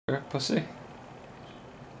Pussy?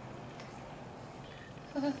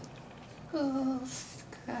 Oh,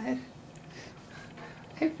 God.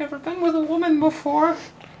 I've never been with a woman before.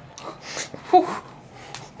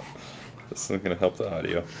 This isn't going to help the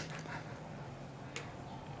audio.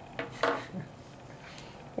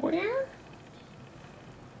 Where?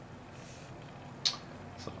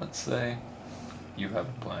 So let's say you have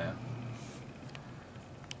a plan.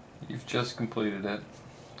 You've just completed it.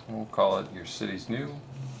 We'll call it your city's new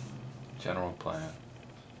general plan.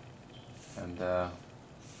 And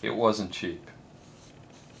it wasn't cheap.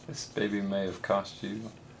 This baby may have cost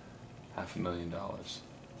you $500,000.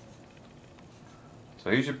 So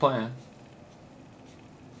here's your plan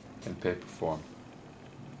in paper form.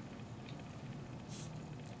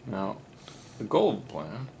 Now, the gold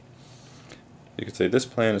plan. You could say this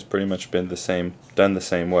plan has pretty much been done the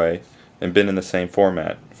same way, and been in the same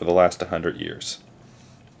format for the last 100 years.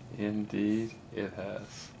 Indeed, it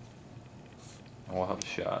has. And we'll have a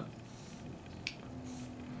shot.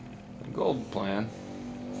 The gold plan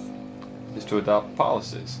is to adopt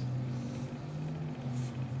policies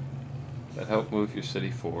that help move your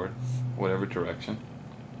city forward, whatever direction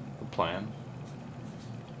the plan.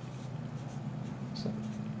 So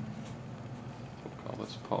we'll call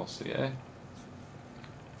this policy A,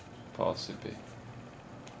 policy B.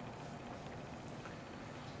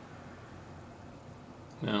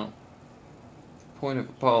 Now, the point of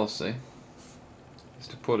a policy is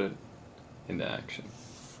to put it into action.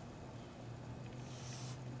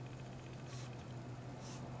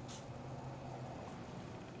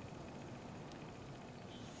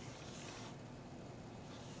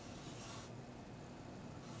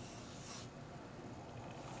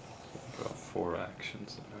 Draw 4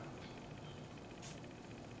 actions there.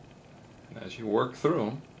 And as you work through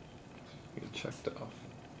them, you get checked off.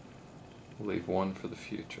 Leave 1 for the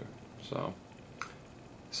future. So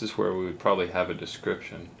this is where we would probably have a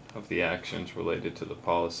description of the actions related to the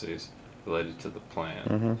policies, related to the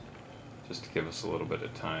plan, just to give us a little bit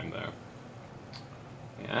of time there.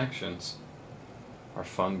 The actions are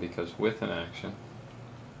fun because with an action,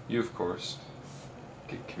 you of course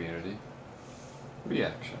get community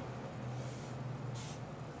reaction.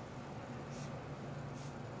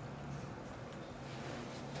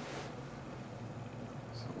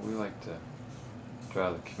 So we like to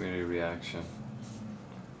draw the community reaction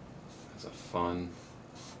as a fun.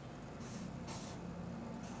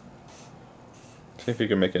 See if you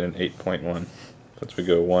can make it an 8.1. Since we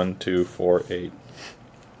go 1, 2, 4, 8.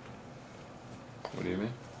 What do you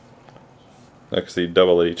mean? Actually,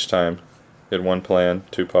 double it each time. You had 1 plan,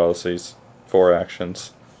 2 policies, 4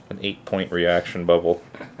 actions, an 8-point reaction bubble.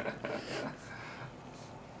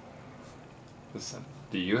 Listen,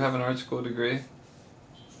 do you have an art school degree?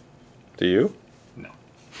 Do you? No.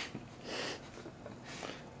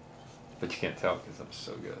 But you can't tell because I'm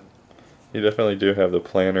so good. You definitely do have the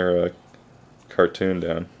planner cartoon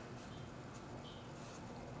down.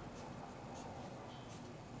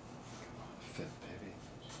 Fit, baby.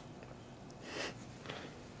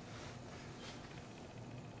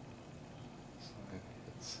 So maybe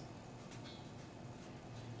it's...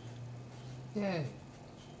 Yay.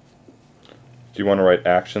 Do you want to write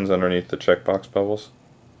actions underneath the checkbox bubbles?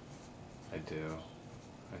 I do.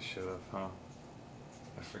 I should have, huh?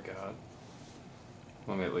 I forgot.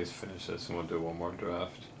 Let me at least finish this and we'll do one more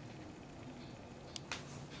draft.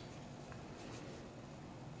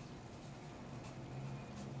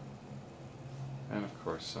 And of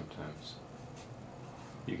course, sometimes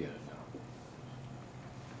you get a no.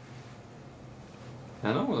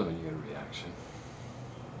 And normally when you get a reaction,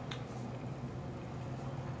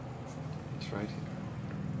 it's right here.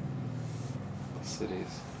 The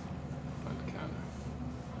city's front counter.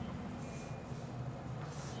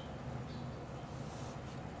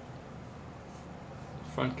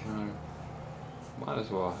 Front counter might as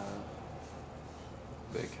well have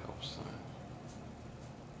a big help sign.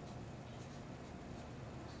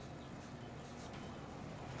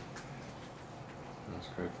 And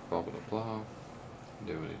scrape the bubble to blow.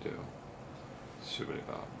 Do what he do. Shibbity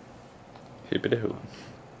bob. Hippity hoo.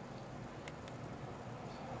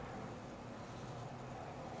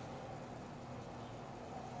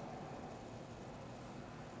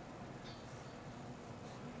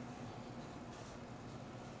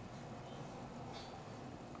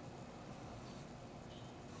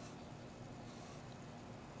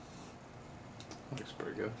 Looks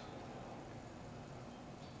pretty good.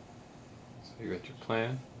 So you got your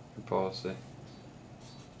plan, your policy,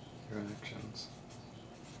 your actions,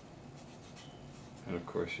 and of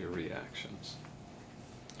course your reactions.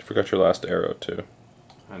 You forgot your last arrow too.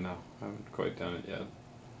 I know, I haven't quite done it yet.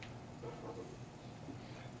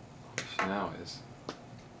 now is,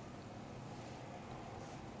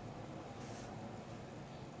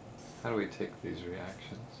 how do we take these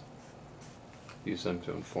reactions, use them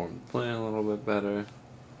to inform the plan a little bit better,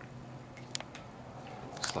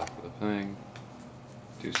 select the thing,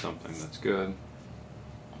 do something that's good,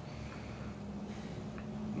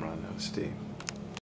 run out of steam.